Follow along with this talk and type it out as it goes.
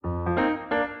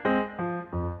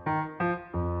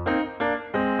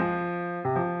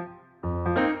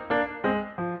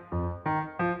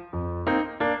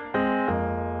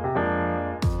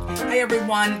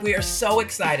everyone. We are so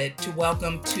excited to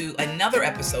welcome to another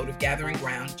episode of Gathering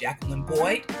Ground Jacqueline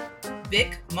Boyd,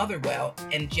 Vic Motherwell,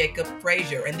 and Jacob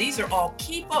Frazier. And these are all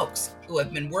key folks who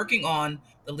have been working on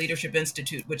the Leadership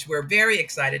Institute, which we're very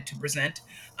excited to present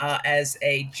as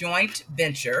a joint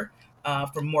venture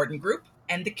from Morton Group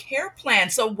and the Care Plan.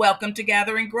 So welcome to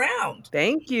Gathering Ground.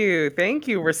 Thank you. Thank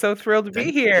you. We're so thrilled to be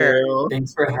Thank here. you.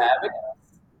 Thanks for having us.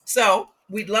 So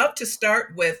we'd love to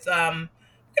start with,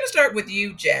 we're going to start with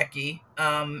you, Jackie,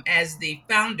 as the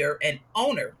founder and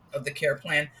owner of the Care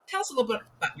Plan. Tell us a little bit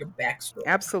about your backstory.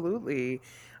 Absolutely.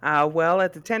 Well,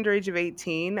 at the tender age of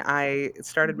 18, I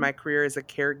started my career as a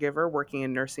caregiver working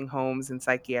in nursing homes and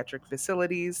psychiatric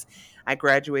facilities. I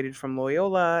graduated from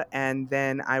Loyola, and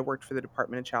then I worked for the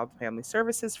Department of Child and Family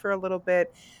Services for a little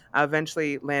bit,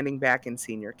 eventually landing back in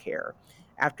senior care.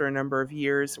 After a number of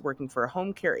years working for a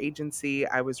home care agency,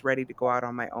 I was ready to go out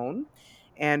on my own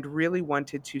and really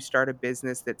wanted to start a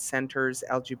business that centers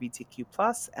LGBTQ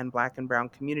plus and Black and Brown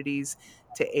communities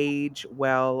to age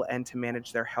well and to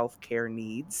manage their health care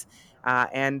needs.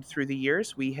 And through the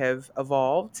years, we have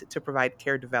evolved to provide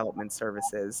care development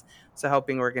services, so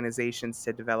helping organizations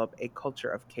to develop a culture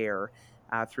of care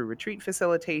through retreat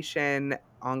facilitation,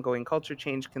 ongoing culture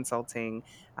change consulting,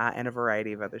 and a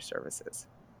variety of other services.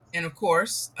 And of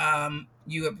course,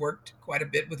 you have worked quite a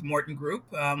bit with Morton Group.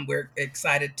 We're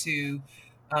excited to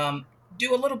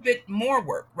do a little bit more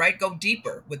work, right? Go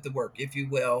deeper with the work, if you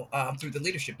will, through the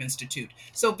Leadership Institute.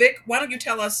 So, Vic, why don't you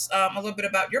tell us a little bit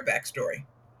about your backstory?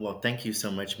 Well, thank you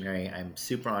so much, Mary. I'm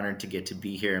super honored to get to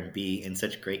be here and be in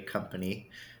such great company.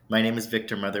 My name is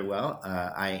Victor Motherwell.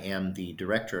 I am the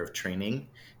Director of Training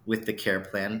with the Care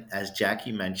Plan. As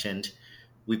Jackie mentioned,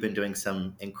 we've been doing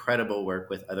some incredible work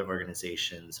with other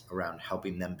organizations around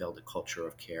helping them build a culture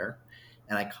of care.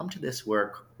 And I come to this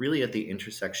work really at the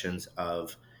intersections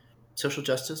of social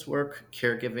justice work,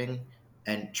 caregiving,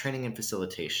 and training and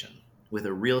facilitation, with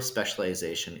a real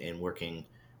specialization in working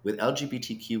with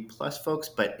LGBTQ plus folks,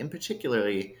 but in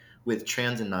particularly with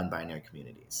trans and non-binary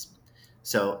communities.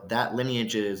 So that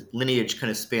lineage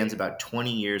kind of spans about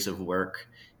 20 years of work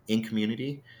in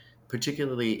community,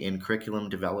 particularly in curriculum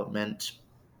development,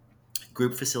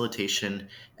 group facilitation,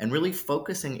 and really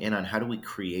focusing in on how do we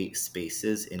create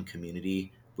spaces in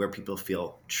community where people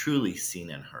feel truly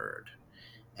seen and heard.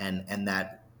 And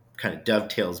that kind of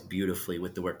dovetails beautifully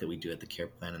with the work that we do at the Care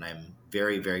Plan. And I'm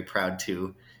very, very proud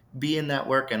to be in that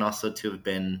work and also to have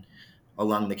been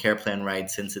along the Care Plan ride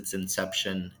since its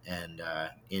inception and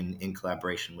in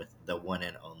collaboration with the one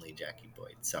and only Jackie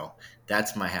Boyd. So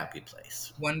that's my happy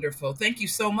place. Wonderful. Thank you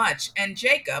so much. And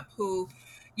Jacob, who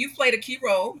you've played a key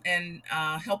role in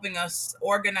helping us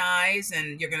organize,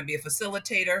 and you're going to be a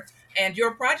facilitator, and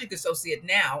you're a project associate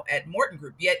now at Morton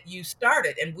Group. Yet you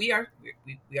started, and we are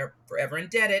forever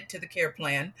indebted to the Care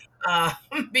Plan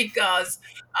because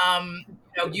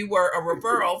you were a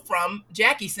referral from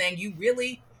Jackie saying you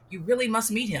really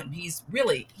must meet him.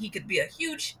 He could be a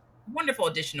huge, wonderful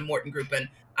addition to Morton Group, and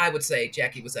I would say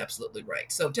Jackie was absolutely right.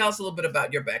 So tell us a little bit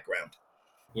about your background.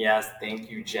 Yes,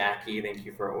 thank you, Jackie. Thank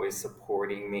you for always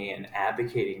supporting me and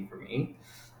advocating for me.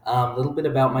 A little bit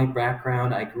about my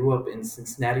background. I grew up in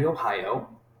Cincinnati, Ohio.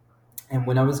 And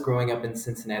when I was growing up in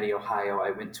Cincinnati, Ohio,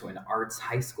 I went to an arts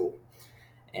high school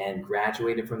and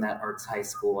graduated from that arts high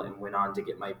school and went on to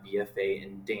get my BFA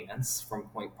in dance from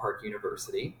Point Park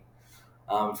University.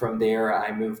 From there,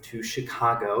 I moved to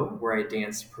Chicago, where I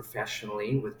danced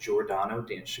professionally with Giordano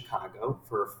Dance Chicago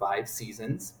for 5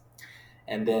 seasons.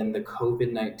 And then the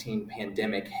COVID-19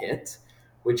 pandemic hit,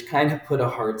 which kind of put a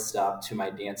hard stop to my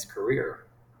dance career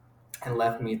and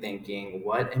left me thinking,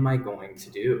 what am I going to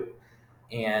do?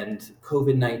 And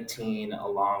COVID-19,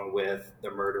 along with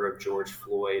the murder of George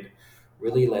Floyd,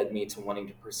 really led me to wanting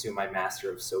to pursue my Master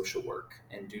of Social Work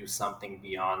and do something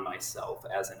beyond myself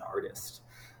as an artist.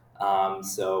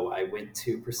 So I went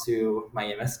to pursue my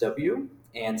MSW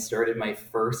and started my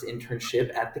first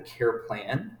internship at the Care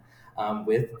Plan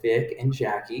with Vic and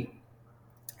Jackie.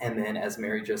 And then, as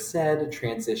Mary just said,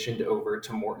 transitioned over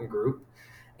to Morton Group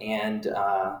and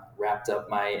wrapped up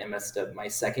my MSW, my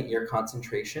second year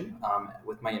concentration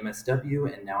with my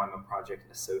MSW. And now I'm a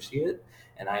project associate,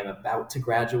 and I am about to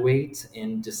graduate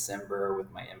in December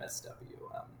with my MSW.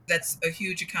 That's a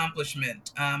huge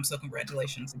accomplishment. So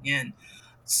congratulations again.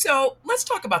 So let's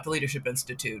talk about the Leadership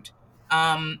Institute.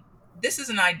 This is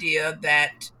an idea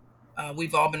that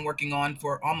we've all been working on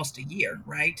for almost a year,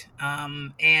 right?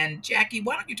 And Jackie,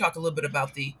 why don't you talk a little bit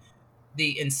about the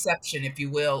inception, if you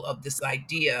will, of this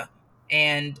idea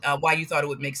and why you thought it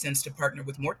would make sense to partner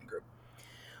with Morton Group?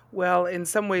 Well, in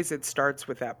some ways, it starts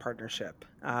with that partnership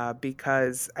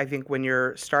because I think when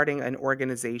you're starting an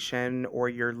organization or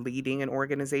you're leading an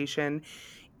organization,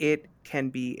 it can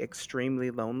be extremely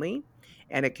lonely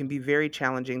and it can be very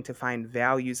challenging to find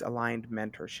values aligned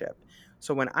mentorship.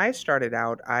 So when I started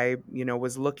out, I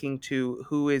was looking to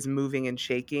who is moving and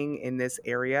shaking in this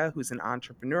area, who's an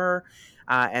entrepreneur,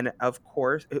 and of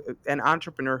course, an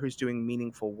entrepreneur who's doing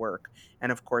meaningful work.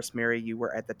 And of course, Mary, you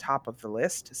were at the top of the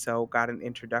list, so got an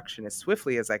introduction as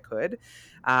swiftly as I could.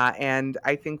 And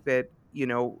I think that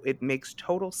it makes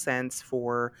total sense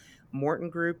for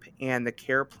Morton Group and the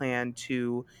Care Plan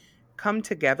to come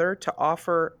together to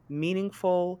offer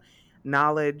meaningful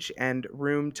knowledge and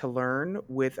room to learn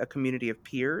with a community of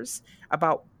peers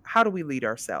about how do we lead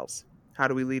ourselves? How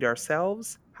do we lead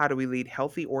ourselves? How do we lead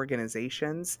healthy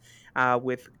organizations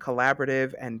with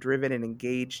collaborative and driven and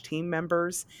engaged team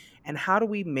members? And how do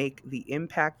we make the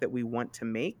impact that we want to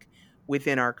make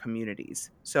within our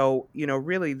communities? So,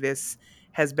 really, this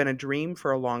has been a dream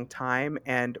for a long time,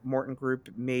 and Morton Group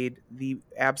made the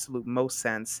absolute most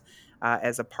sense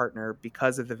as a partner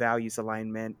because of the values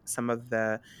alignment, some of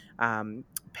the um,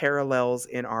 parallels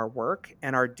in our work,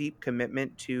 and our deep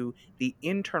commitment to the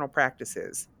internal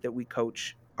practices that we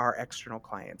coach our external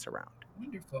clients around.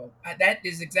 Wonderful. That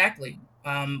is exactly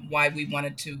why we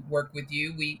wanted to work with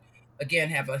you. We, again,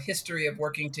 have a history of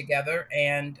working together,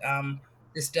 and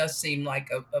this does seem like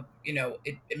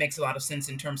it makes a lot of sense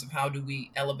in terms of how do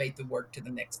we elevate the work to the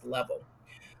next level.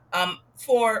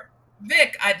 For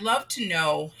Vic, I'd love to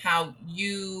know how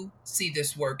you see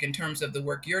this work in terms of the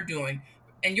work you're doing.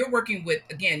 And you're working with,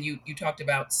 again, you talked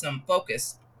about some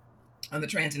focus on the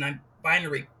trans and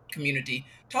non-binary community.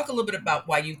 Talk a little bit about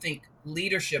why you think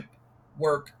leadership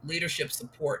work, leadership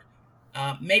support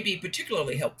may be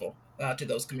particularly helpful to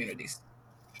those communities.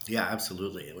 Yeah,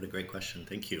 absolutely. What a great question.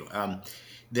 Thank you.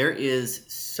 There is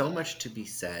so much to be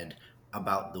said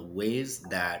about the ways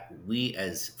that we,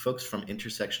 as folks from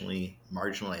intersectionally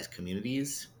marginalized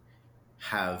communities,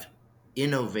 have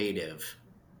innovative,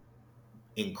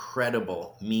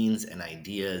 incredible means and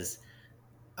ideas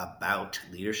about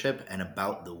leadership and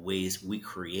about the ways we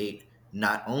create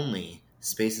not only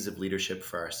spaces of leadership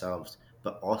for ourselves,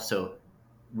 but also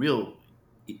real,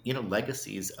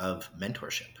 legacies of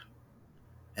mentorship.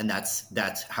 And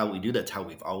that's how we do. That's how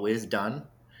we've always done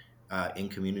in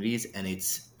communities. And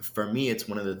it's, for me, it's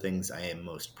one of the things I am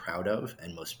most proud of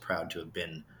and most proud to have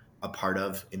been a part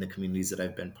of in the communities that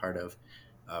I've been part of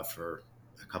for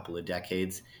a couple of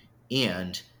decades.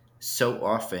 And so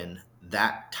often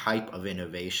that type of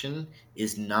innovation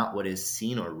is not what is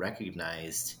seen or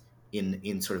recognized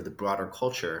in sort of the broader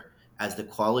culture as the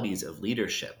qualities of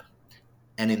leadership.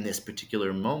 And in this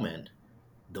particular moment,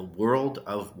 the world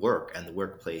of work and the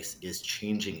workplace is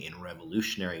changing in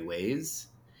revolutionary ways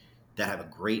that have a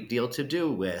great deal to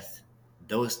do with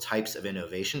those types of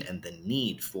innovation and the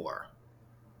need for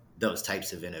those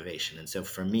types of innovation. And so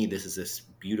for me, this is this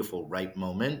beautiful, right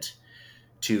moment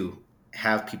to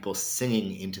have people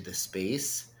singing into the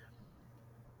space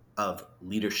of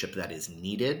leadership that is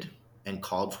needed and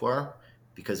called for,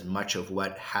 because much of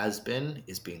what has been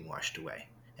is being washed away,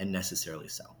 and necessarily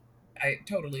so. I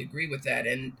totally agree with that,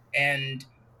 and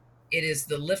it is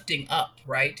the lifting up,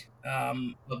 right,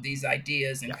 of these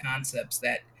ideas and Yeah. concepts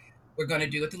that we're going to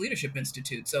do at the Leadership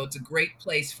Institute. So it's a great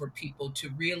place for people to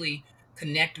really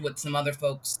connect with some other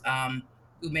folks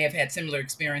who may have had similar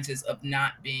experiences of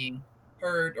not being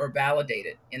heard or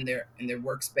validated in their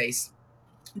workspace.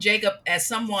 Jacob, as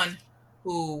someone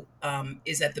who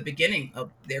is at the beginning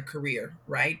of their career,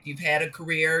 right? You've had a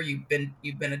career, you've been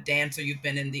a dancer, you've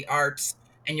been in the arts,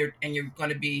 and you're going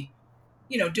to be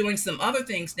doing some other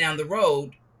things down the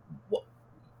road.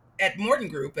 At Morton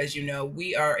Group, as you know,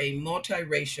 we are a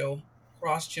multiracial,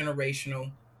 cross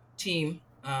generational team,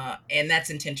 and that's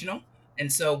intentional.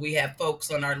 And so we have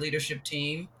folks on our leadership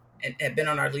team and have been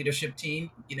on our leadership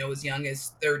team, as young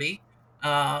as 30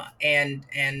 and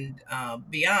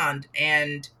beyond.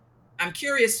 And I'm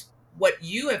curious what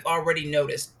you have already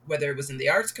noticed, whether it was in the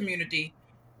arts community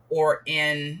or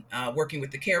in working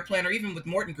with the Care Plan or even with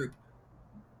Morton Group.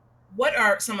 What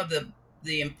are some of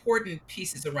the important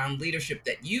pieces around leadership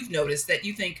that you've noticed that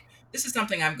you think this is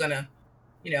something I'm going to,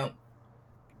 you know,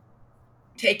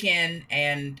 take in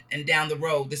and down the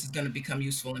road this is going to become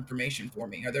useful information for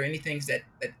me? Are there any things that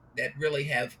really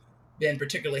have been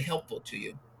particularly helpful to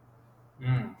you?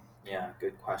 Yeah,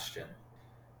 good question.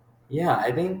 Yeah,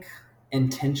 I think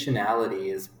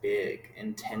intentionality is big.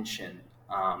 Intention,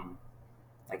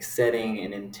 like setting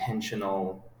an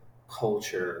intentional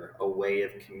culture, a way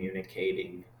of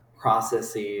communicating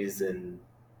processes and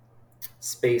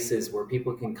spaces where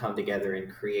people can come together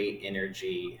and create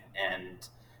energy and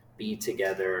be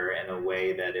together in a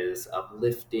way that is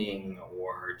uplifting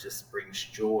or just brings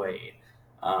joy.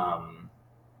 Um,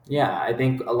 yeah, I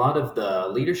think a lot of the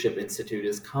Leadership Institute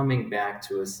is coming back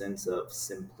to a sense of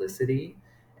simplicity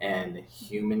and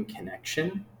human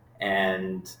connection.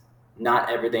 And not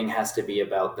everything has to be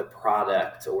about the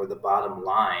product or the bottom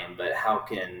line, but how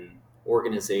can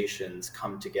organizations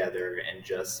come together and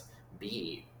just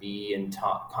be in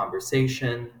talk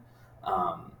conversation.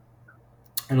 Um,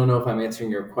 I don't know if I'm answering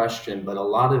your question, but a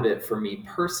lot of it for me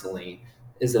personally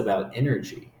is about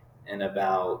energy and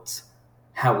about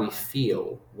how we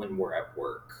feel when we're at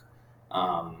work.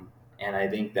 And I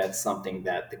think that's something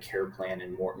that the Care Plan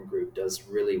and Morton Group does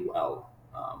really well.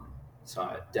 So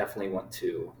I definitely want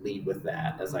to lead with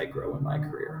that as I grow in my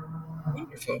career.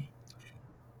 Wonderful.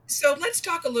 So let's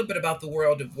talk a little bit about the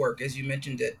world of work, as you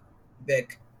mentioned it,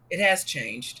 Vic. It has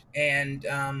changed, and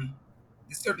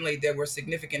certainly there were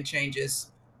significant changes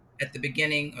at the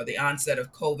beginning or the onset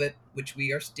of COVID, which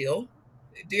we are still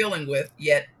dealing with.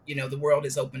 Yet, the world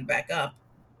is opened back up,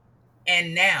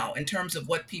 and now, in terms of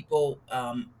what people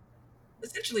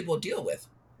essentially will deal with,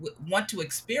 want to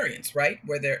experience, right,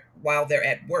 while they're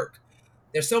at work,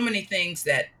 there's so many things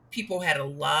that people had a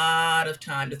lot of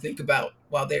time to think about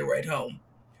while they were at home,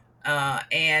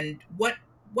 and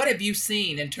what have you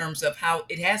seen in terms of how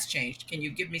it has changed? Can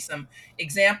you give me some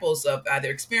examples of either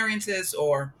experiences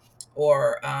or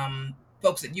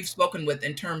folks that you've spoken with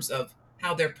in terms of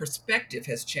how their perspective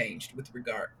has changed with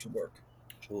regard to work?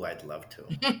 Oh, I'd love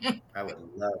to. I would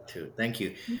love to. Thank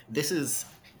you. This is,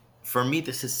 for me,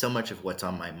 this is so much of what's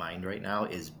on my mind right now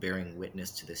is bearing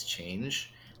witness to this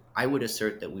change. I would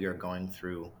assert that we are going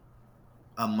through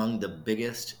among the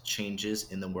biggest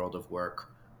changes in the world of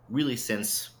work, really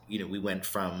since, we went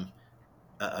from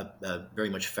a very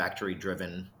much factory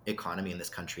driven economy in this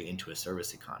country into a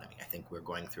service economy. I think we're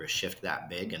going through a shift that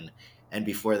big, and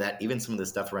before that, even some of the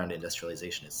stuff around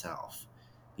industrialization itself.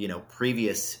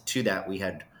 Previous to that, we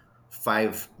had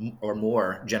five or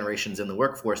more generations in the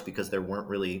workforce because there weren't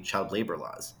really child labor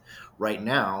laws. Right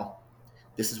now,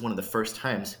 this is one of the first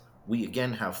times we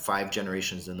again have five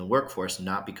generations in the workforce,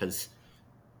 not because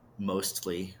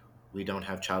mostly we don't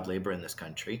have child labor in this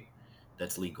country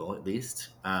that's legal, at least.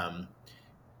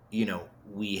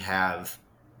 We have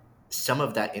some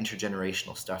of that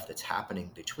intergenerational stuff that's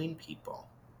happening between people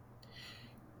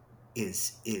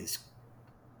is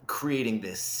creating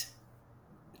this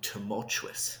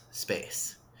tumultuous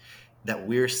space that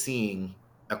we're seeing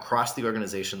across the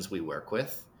organizations we work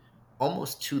with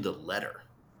almost to the letter.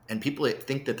 And people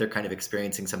think that they're kind of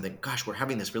experiencing something, gosh, we're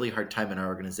having this really hard time in our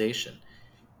organization.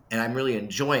 And I'm really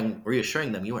enjoying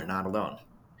reassuring them, you are not alone.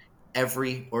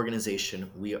 Every organization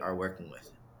we are working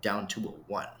with, down to a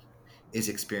one, is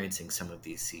experiencing some of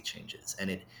these sea changes. And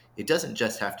it doesn't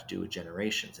just have to do with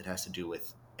generations. It has to do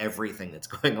with everything that's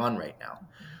going on right now.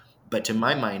 But to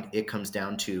my mind, it comes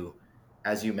down to,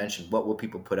 as you mentioned, what will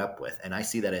people put up with? And I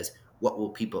see that as what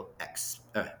will people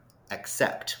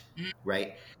accept,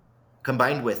 right?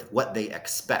 Combined with what they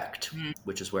expect,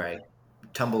 which is where I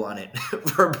tumble on it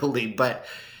verbally. But,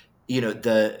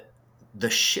 the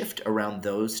shift around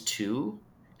those two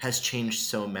has changed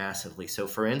so massively. So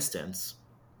for instance,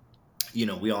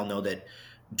 we all know that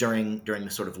during the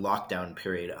sort of lockdown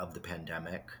period of the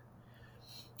pandemic,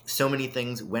 so many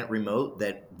things went remote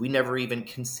that we never even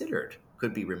considered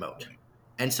could be remote.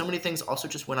 And so many things also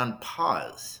just went on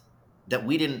pause that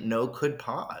we didn't know could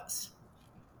pause.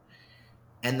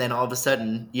 And then all of a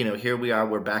sudden, here we are,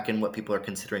 we're back in what people are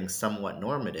considering somewhat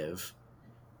normative.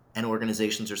 And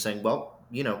organizations are saying, well,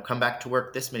 come back to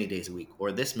work this many days a week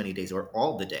or this many days or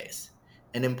all the days.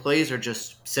 And employees are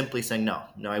just simply saying, no,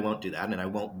 I won't do that. And I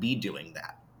won't be doing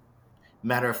that.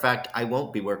 Matter of fact, I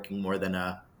won't be working more than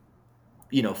a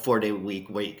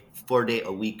 4-day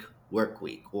a week work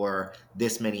week or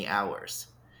this many hours.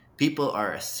 People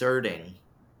are asserting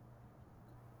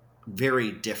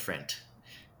very different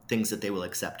things that they will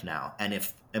accept now. And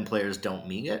if employers don't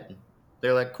meet it,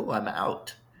 they're like, cool, I'm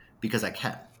out because I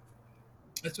can.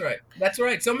 That's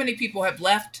right. So many people have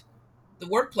left the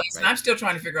workplace, right. And I'm still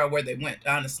trying to figure out where they went,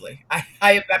 honestly.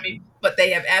 I mean, but they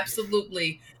have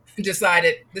absolutely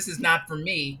decided this is not for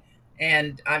me,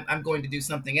 and I'm going to do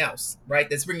something else, right?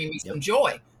 That's bringing me some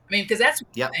joy. I mean, because that's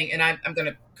one thing, and I'm going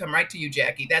to come right to you,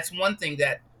 Jackie. That's one thing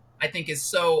that I think is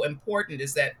so important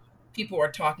is that people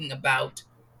are talking about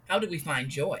how do we find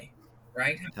joy,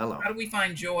 right? How do we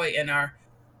find joy in our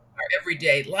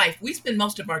everyday life? We spend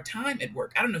most of our time at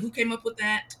work. I don't know who came up with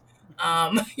that,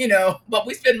 but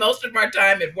we spend most of our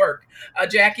time at work.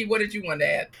 Jackie, what did you want to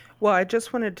add? Well, I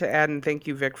just wanted to add, and thank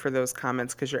you, Vic, for those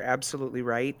comments, because you're absolutely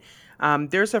right.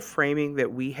 There's a framing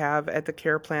that we have at the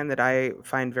Care Plan that I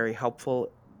find very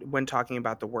helpful when talking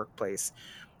about the workplace.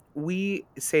 We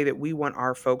say that we want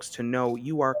our folks to know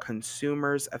you are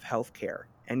consumers of healthcare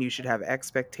and you should have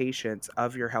expectations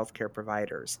of your healthcare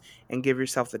providers and give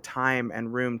yourself the time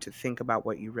and room to think about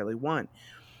what you really want.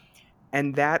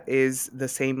 And that is the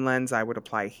same lens I would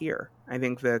apply here. I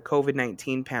think the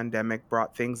COVID-19 pandemic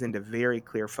brought things into very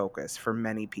clear focus for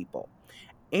many people.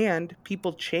 And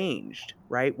people changed,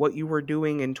 right? What you were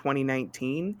doing in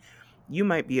 2019, you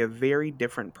might be a very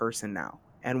different person now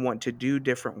and want to do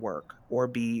different work or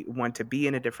be want to be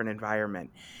in a different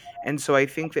environment. And so I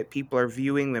think that people are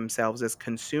viewing themselves as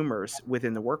consumers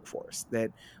within the workforce.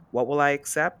 That what will I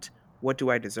accept? What do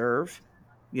I deserve?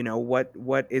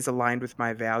 What is aligned with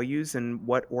my values and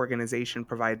what organization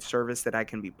provides service that I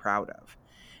can be proud of.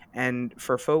 And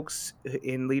for folks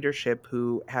in leadership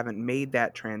who haven't made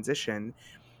that transition,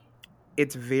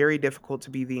 it's very difficult to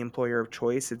be the employer of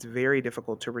choice. It's very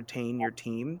difficult to retain your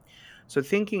team. So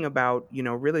thinking about,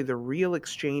 really the real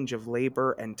exchange of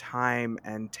labor and time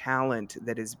and talent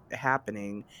that is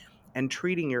happening and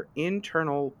treating your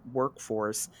internal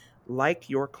workforce like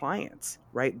your clients,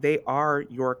 right? They are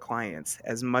your clients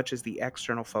as much as the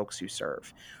external folks you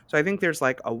serve. So I think there's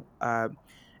like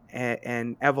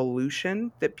an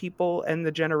evolution that people and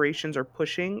the generations are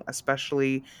pushing,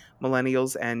 especially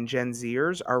millennials and Gen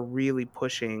Zers are really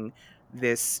pushing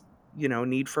this,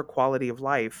 need for quality of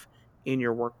life in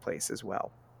your workplace as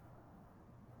well.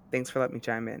 Thanks for letting me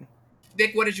chime in.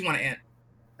 Vic, what did you want to add?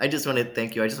 I just wanted to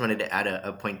thank you. I just wanted to add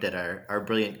a point that our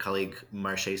brilliant colleague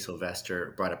Marche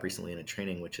Sylvester brought up recently in a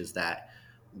training, which is that,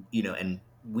 and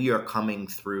we are coming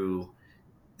through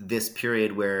this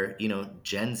period where,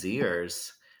 Gen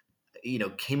Zers,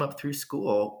 came up through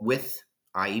school with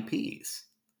IEPs.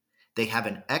 They have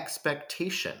an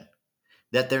expectation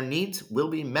that their needs will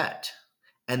be met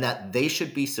and that they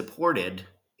should be supported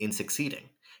in succeeding.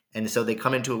 And so they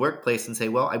come into a workplace and say,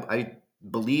 well, I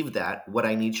believe that what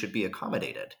I need should be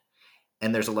accommodated.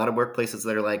 And there's a lot of workplaces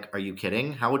that are like, are you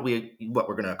kidding? How would we're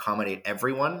going to accommodate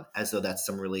everyone, as though that's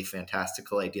some really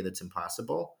fantastical idea that's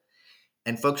impossible.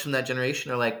 And folks from that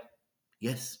generation are like,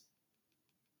 yes,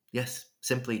 yes,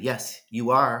 simply, yes, you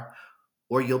are,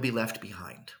 or you'll be left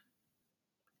behind.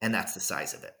 And that's the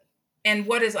size of it. And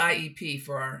what is IEP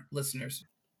for our listeners?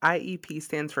 IEP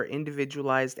stands for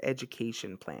Individualized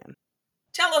Education Plan.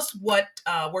 Tell us what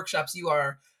workshops you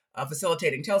are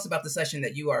facilitating. Tell us about the session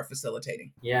that you are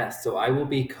facilitating. Yeah, so I will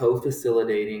be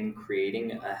co-facilitating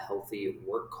creating a healthy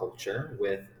work culture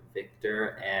with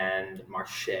Victor and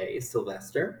Marche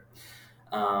Sylvester.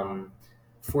 Um,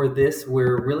 for this,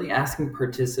 we're really asking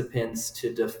participants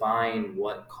to define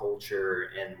what culture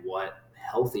and what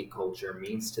healthy culture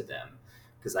means to them,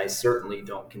 because I certainly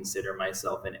don't consider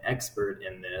myself an expert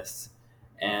in this.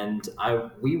 And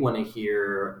we want to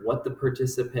hear what the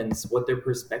participants, what their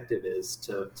perspective is.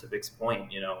 To Vic's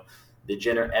point,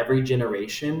 every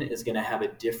generation is going to have a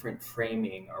different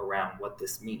framing around what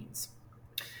this means.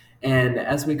 And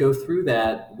as we go through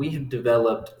that, we have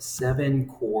developed 7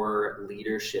 core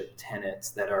leadership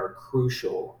tenets that are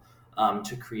crucial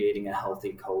to creating a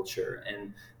healthy culture.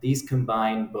 And these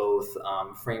combine both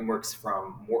frameworks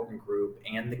from Morton Group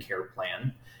and the Care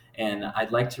Plan. And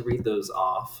I'd like to read those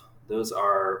off. Those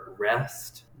are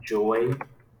rest, joy,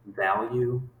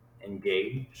 value,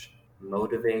 engage,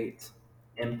 motivate,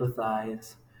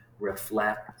 empathize,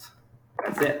 reflect.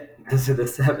 That's it. Those are the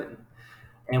 7.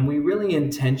 And we really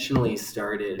intentionally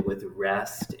started with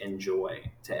rest and joy,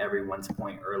 to everyone's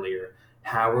point earlier.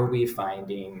 How are we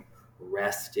finding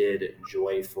rested,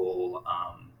 joyful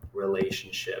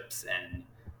relationships and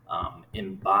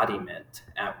embodiment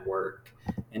at work?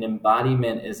 And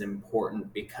embodiment is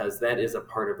important because that is a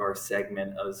part of our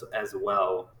segment as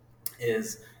well,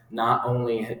 is not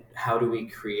only how do we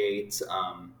create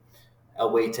a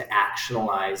way to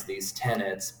actionalize these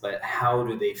tenets, but how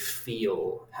do they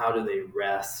feel? How do they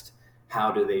rest?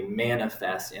 How do they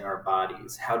manifest in our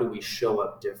bodies? How do we show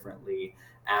up differently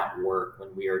at work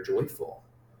when we are joyful?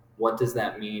 What does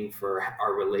that mean for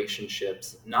our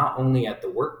relationships, not only at the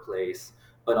workplace,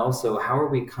 but also how are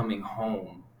we coming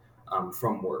home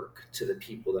from work to the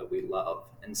people that we love?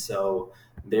 And so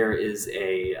there is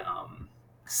a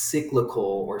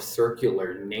cyclical or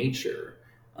circular nature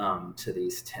to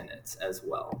these tenets as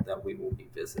well that we will be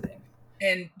visiting.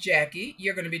 And Jackie,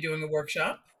 you're going to be doing a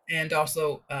workshop and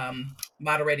also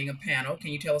moderating a panel.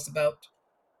 Can you tell us about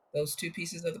those 2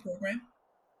 pieces of the program?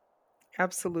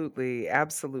 Absolutely,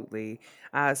 absolutely.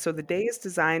 So the day is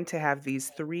designed to have these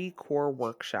three core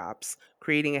workshops: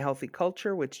 creating a healthy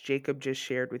culture, which Jacob just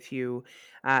shared with you,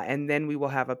 and then we will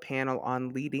have a panel on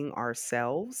leading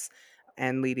ourselves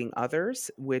and leading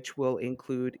others, which will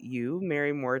include you,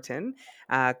 Mary Morton,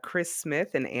 Chris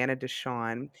Smith, and Anna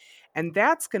Deshawn. And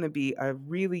that's going to be a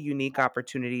really unique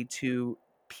opportunity to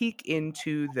peek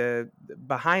into the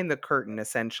behind the curtain,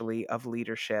 essentially, of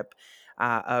leadership,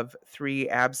 of three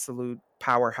absolute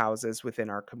powerhouses within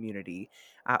our community,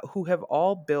 who have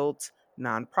all built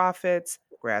nonprofits,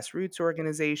 grassroots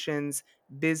organizations,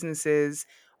 businesses,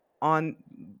 on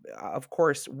of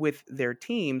course with their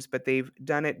teams, but they've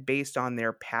done it based on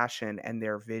their passion and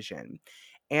their vision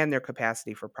and their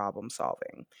capacity for problem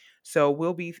solving. So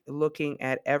we'll be looking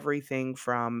at everything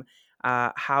from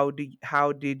how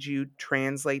did you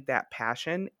translate that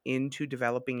passion into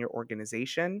developing your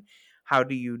organization? How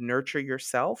do you nurture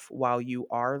yourself while you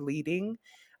are leading?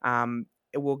 Um,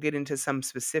 we'll get into some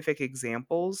specific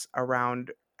examples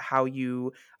around how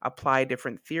you apply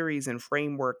different theories and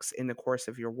frameworks in the course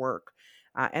of your work,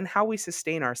 and how we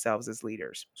sustain ourselves as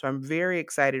leaders. So I'm very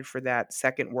excited for that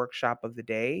second workshop of the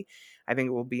day. I think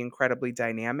it will be incredibly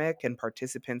dynamic, and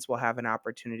participants will have an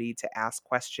opportunity to ask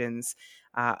questions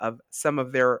of some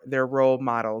of their role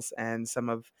models and some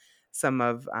of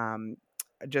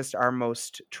just our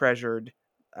most treasured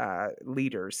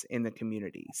leaders in the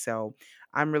community. So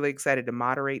I'm really excited to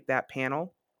moderate that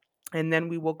panel. And then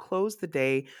we will close the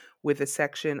day with a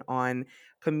section on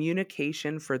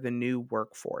communication for the new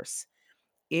workforce.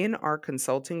 In our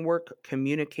consulting work,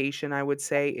 communication, I would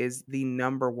say, is the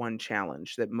number one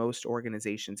challenge that most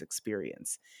organizations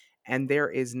experience. And there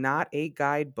is not a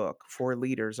guidebook for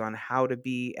leaders on how to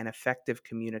be an effective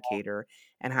communicator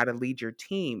and how to lead your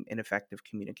team in effective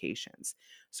communications.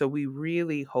 So we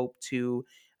really hope to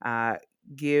uh,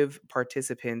 give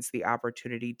participants the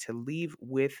opportunity to leave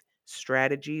with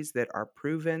strategies that are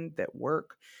proven, that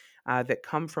work, that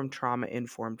come from trauma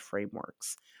informed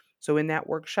frameworks. So in that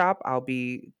workshop, I'll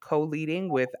be co-leading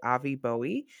with Avi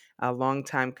Bowie, a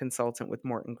longtime consultant with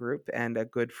Morton Group and a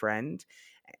good friend.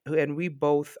 And we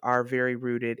both are very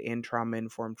rooted in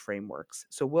trauma-informed frameworks.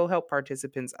 So we'll help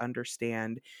participants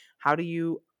understand how do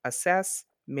you assess,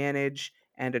 manage,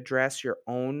 and address your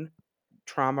own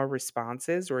trauma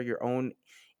responses or your own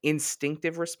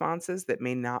instinctive responses that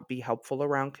may not be helpful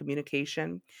around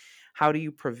communication. How do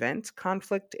you prevent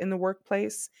conflict in the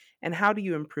workplace? And how do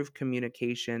you improve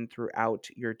communication throughout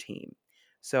your team?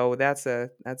 So that's a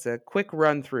quick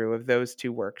run through of those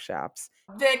two workshops.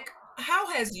 Vic,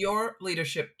 how has your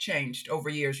leadership changed over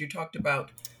years? You talked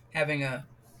about having a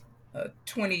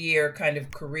 20-year kind of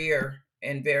career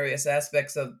in various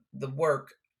aspects of the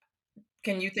work.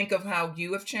 Can you think of how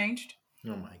you have changed?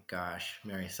 Oh my gosh,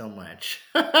 Mary, so much.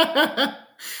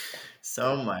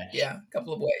 So much. Yeah, a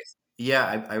couple of ways.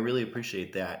 Yeah, I really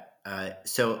appreciate that.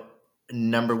 So,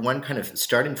 number one, kind of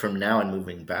starting from now and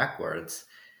moving backwards,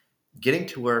 getting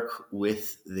to work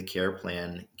with the care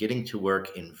plan, getting to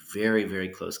work in very, very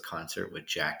close concert with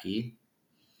Jackie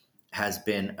has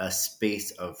been a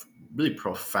space of really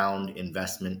profound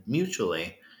investment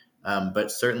mutually,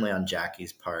 but certainly on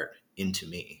Jackie's part into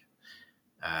me.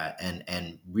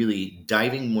 And really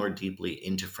diving more deeply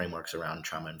into frameworks around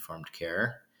trauma informed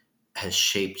care has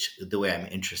shaped the way I'm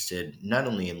interested not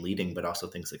only in leading but also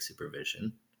things like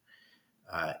supervision.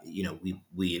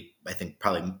 We I think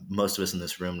probably most of us in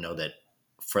this room know that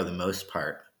for the most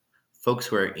part, folks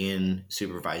who are in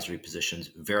supervisory positions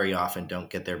very often don't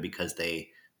get there because they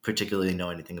particularly know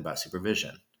anything about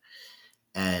supervision.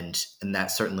 And that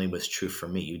certainly was true for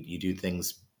me. You do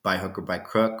things by hook or by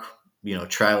crook,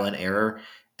 trial and error,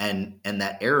 and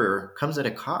that error comes at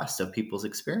a cost of people's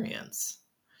experience.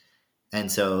 And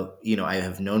so, I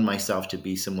have known myself to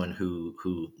be someone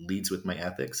who leads with my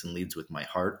ethics and leads with my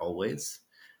heart always,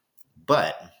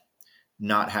 but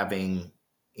not having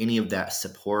any of that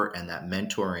support and that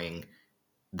mentoring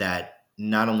that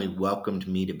not only welcomed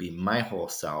me to be my whole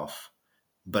self,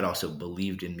 but also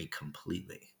believed in me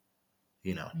completely.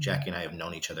 Jackie Mhm. and I have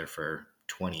known each other for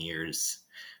 20 years.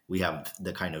 We have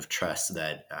the kind of trust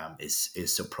that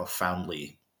is so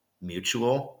profoundly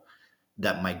mutual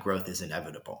that my growth is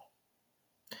inevitable.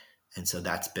 And so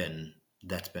that's been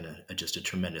just a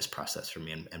tremendous process for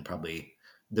me, and probably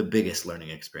the biggest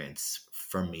learning experience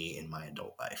for me in my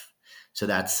adult life. So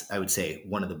that's, I would say,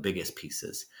 one of the biggest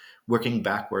pieces. Working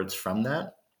backwards from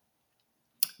that,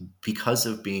 because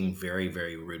of being very,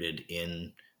 very rooted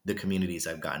in the communities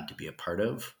I've gotten to be a part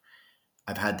of,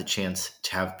 I've had the chance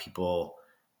to have people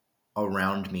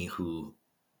around me who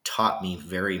taught me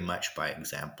very much by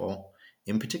example.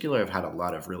 In particular, I've had a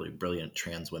lot of really brilliant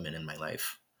trans women in my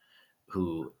life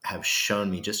who have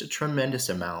shown me just a tremendous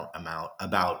amount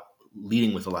about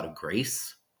leading with a lot of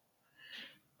grace,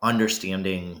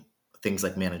 understanding things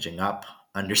like managing up,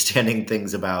 understanding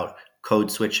things about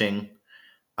code switching,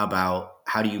 about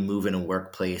how do you move in a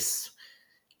workplace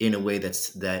in a way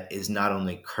that is not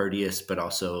only courteous but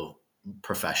also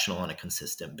professional on a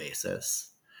consistent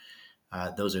basis.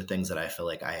 Those are things that I feel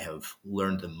like I have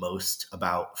learned the most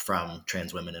about from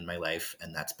trans women in my life,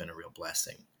 and that's been a real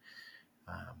blessing.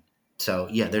 So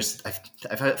yeah,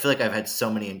 I feel like I've had so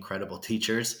many incredible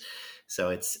teachers. So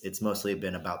it's mostly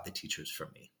been about the teachers for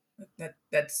me.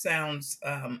 That sounds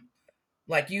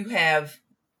like you have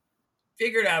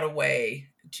figured out a way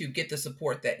to get the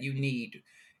support that you need.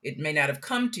 It may not have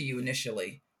come to you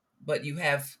initially, but you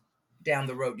have down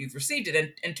the road, you've received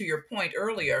it. And to your point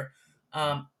earlier,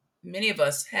 um, many of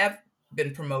us have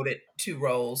been promoted to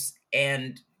roles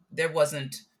and there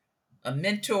wasn't a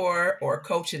mentor or a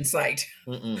coach in sight,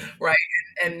 right?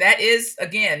 And that is,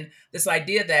 again, this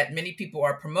idea that many people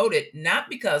are promoted not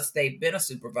because they've been a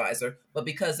supervisor, but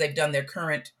because they've done their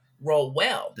current role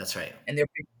well. That's right. And they're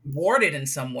rewarded in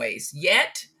some ways.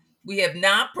 Yet, we have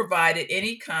not provided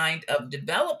any kind of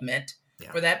development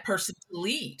for that person to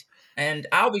lead. And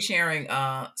I'll be sharing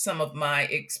some of my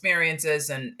experiences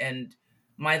and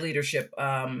my leadership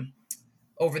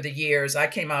over the years. I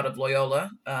came out of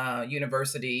Loyola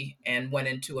University and went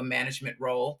into a management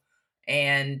role.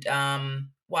 And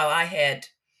while I had,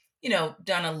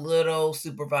 done a little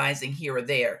supervising here or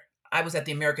there, I was at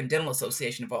the American Dental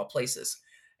Association of all places.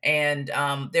 And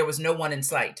there was no one in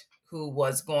sight who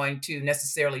was going to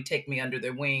necessarily take me under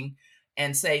their wing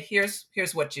and say, here's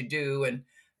what you do,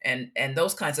 and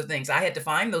those kinds of things. I had to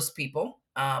find those people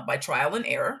by trial and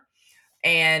error.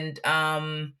 And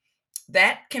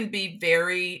that can be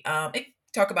very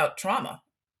talk about trauma.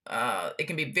 It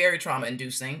can be very trauma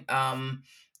inducing.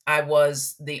 I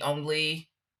was the only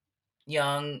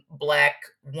young Black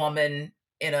woman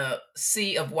in a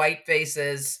sea of white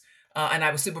faces, and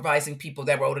I was supervising people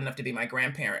that were old enough to be my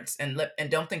grandparents, and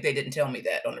don't think they didn't tell me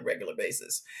that on a regular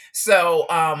basis. So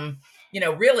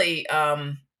really,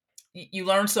 you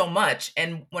learn so much.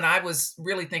 And when I was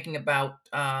really thinking about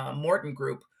Morton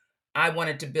Group, I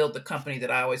wanted to build the company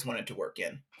that I always wanted to work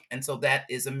in. And so that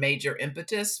is a major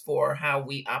impetus for how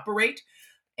we operate.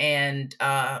 And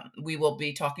we will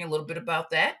be talking a little bit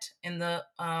about that in the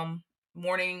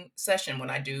morning session when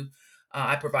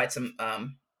I provide some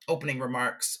opening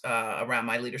remarks around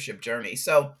my leadership journey.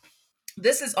 So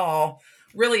this is all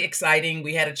really exciting.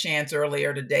 We had a chance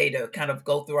earlier today to kind of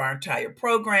go through our entire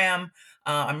program.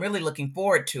 I'm really looking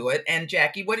forward to it. And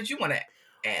Jackie, what did you want to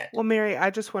add? Well, Mary, I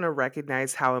just want to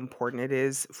recognize how important it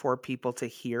is for people to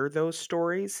hear those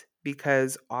stories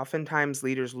because oftentimes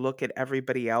leaders look at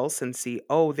everybody else and see,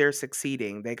 oh, they're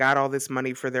succeeding. They got all this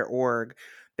money for their org.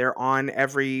 They're on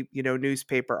every,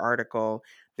 newspaper article.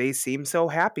 They seem so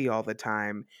happy all the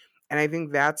time. And I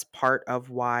think that's part of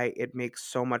why it makes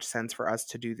so much sense for us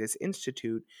to do this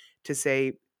institute to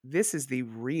say this is the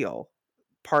real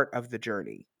part of the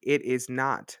journey. It is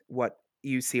not what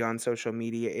you see on social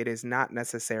media. It is not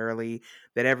necessarily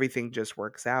that everything just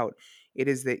works out. It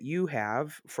is that you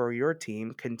have, for your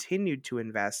team, continued to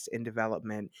invest in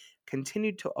development,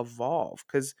 continued to evolve.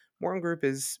 Because Morton Group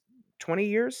is 20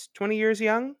 years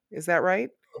young. Is that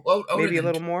right? Older Maybe a than,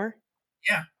 little more?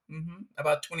 yeah,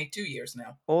 about 22 years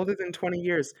now. Older than 20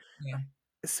 years. Yeah.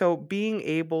 So being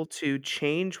able to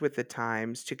change with the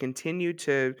times, to continue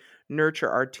to nurture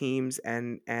our teams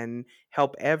and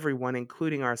help everyone,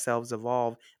 including ourselves,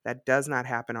 evolve, that does not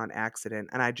happen on accident.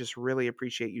 And I just really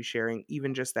appreciate you sharing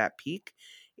even just that peek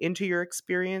into your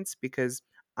experience because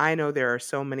I know there are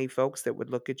so many folks that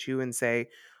would look at you and say,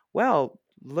 well,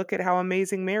 look at how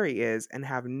amazing Mary is, and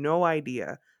have no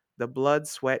idea the blood,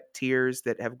 sweat, tears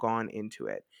that have gone into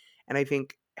it. And I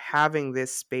think having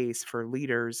this space for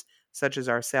leaders such as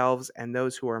ourselves and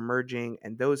those who are emerging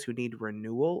and those who need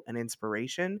renewal and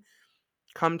inspiration,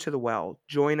 come to the well.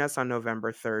 Join us on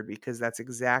November 3rd because that's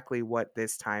exactly what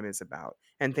this time is about.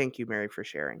 And thank you, Mary, for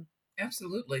sharing.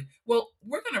 Absolutely. Well,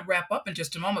 we're going to wrap up in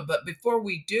just a moment, but before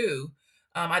we do,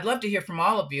 I'd love to hear from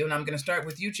all of you, and I'm going to start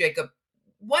with you, Jacob.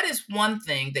 What is one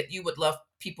thing that you would love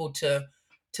people to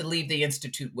leave the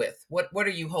institute with? What are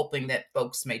you hoping that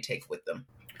folks may take with them?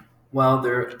 Well,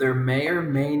 there may or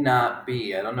may not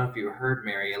be, I don't know if you heard,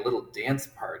 Mary, a little dance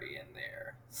party in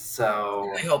there.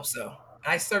 So I hope so.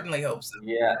 I certainly hope so.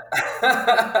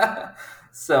 yeah.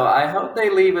 So I hope they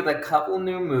leave with a couple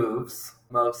new moves,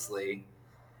 mostly.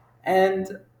 And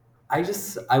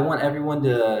I want everyone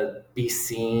to be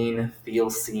seen, feel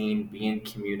seen, be in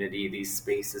community, these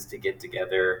spaces to get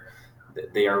together,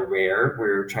 they are rare.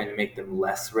 We're trying to make them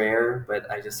less rare, but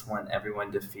I just want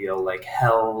everyone to feel like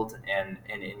held and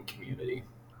in community.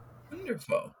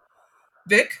 Wonderful.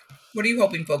 Vic, what are you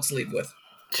hoping folks leave with?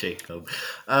 Jacob.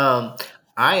 I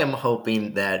am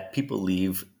hoping that people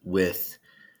leave with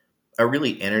a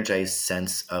really energized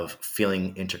sense of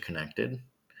feeling interconnected.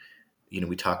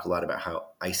 We talk a lot about how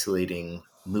isolating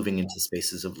moving into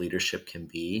spaces of leadership can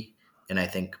be. And I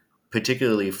think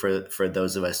particularly for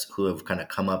those of us who have kind of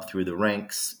come up through the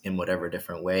ranks in whatever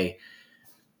different way,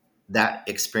 that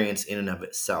experience in and of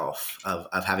itself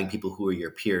of having people who are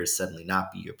your peers suddenly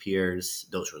not be your peers,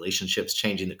 those relationships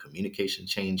changing, the communication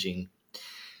changing,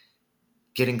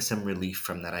 getting some relief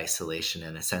from that isolation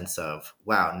and a sense of,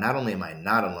 wow, not only am I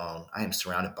not alone, I am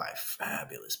surrounded by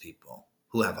fabulous people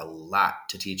who have a lot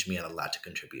to teach me and a lot to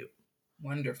contribute.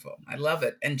 Wonderful. I love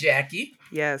it. And Jackie?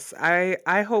 Yes,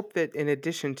 I hope that in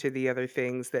addition to the other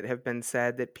things that have been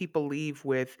said, that people leave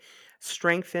with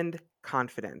strengthened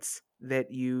confidence,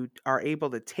 that you are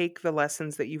able to take the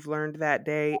lessons that you've learned that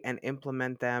day and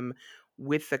implement them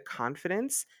with the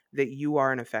confidence that you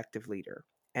are an effective leader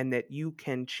and that you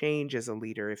can change as a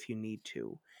leader if you need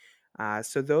to.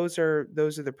 So those are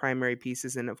the primary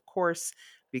pieces, and of course,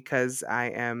 because I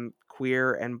am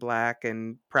queer and black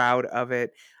and proud of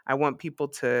it, I want people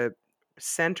to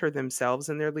center themselves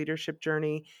in their leadership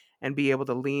journey and be able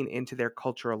to lean into their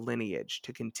cultural lineage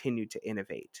to continue to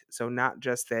innovate. So not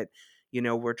just that,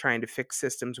 we're trying to fix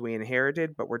systems we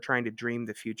inherited, but we're trying to dream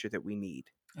the future that we need.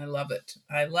 I love it.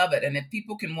 I love it. And if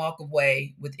people can walk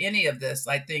away with any of this,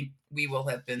 I think we will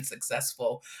have been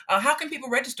successful. How can people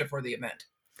register for the event?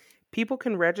 People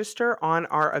can register on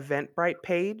our Eventbrite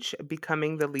page,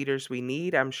 Becoming the Leaders We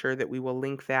Need. I'm sure that we will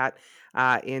link that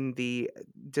in the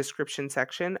description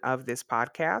section of this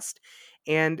podcast.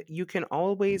 And you can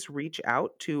always reach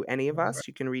out to any of us.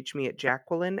 You can reach me at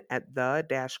Jacqueline at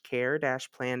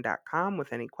the-care-plan.com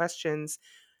with any questions,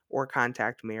 or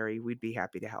contact Mary. We'd be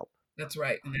happy to help. That's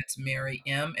right. And that's Mary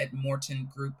M at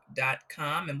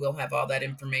mortongroup.com. And we'll have all that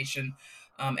information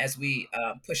as we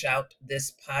push out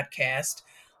this podcast.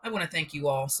 I want to thank you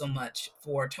all so much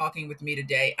for talking with me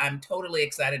today. I'm totally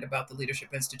excited about the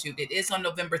Leadership Institute. It is on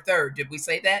November 3rd. Did we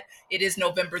say that? It is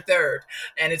November 3rd.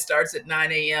 And it starts at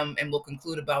 9 a.m. and will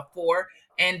conclude about 4.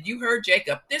 And you heard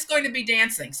Jacob. There's going to be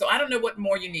dancing. So I don't know what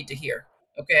more you need to hear.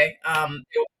 Okay.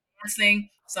 Dancing,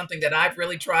 something that I've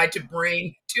really tried to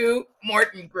bring to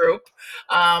Morton Group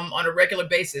on a regular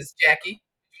basis. Jackie,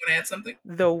 you want to add something?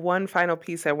 The one final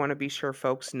piece I want to be sure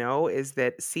folks know is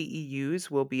that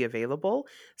CEUs will be available.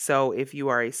 So if you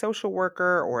are a social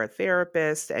worker or a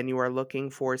therapist and you are looking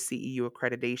for CEU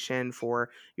accreditation for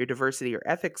your diversity or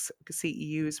ethics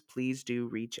CEUs, please do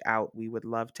reach out. We would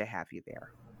love to have you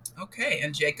there. Okay,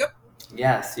 and Jacob?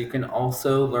 Yes, you can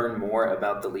also learn more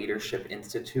about the Leadership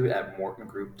Institute at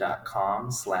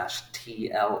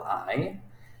mortongroup.com/TLI.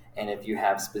 And if you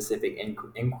have specific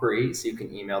inquiries, you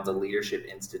can email the Leadership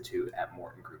Institute at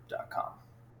mortongroup.com.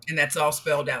 And that's all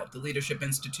spelled out, the Leadership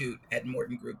Institute at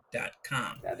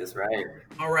mortongroup.com. That is right.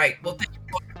 All right. Well, thank you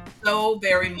so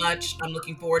very much. I'm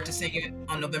looking forward to seeing you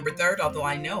on November 3rd, although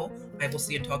I know I will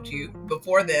see and talk to you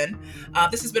before then.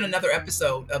 This has been another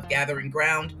episode of Gathering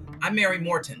Ground. I'm Mary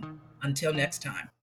Morton. Until next time.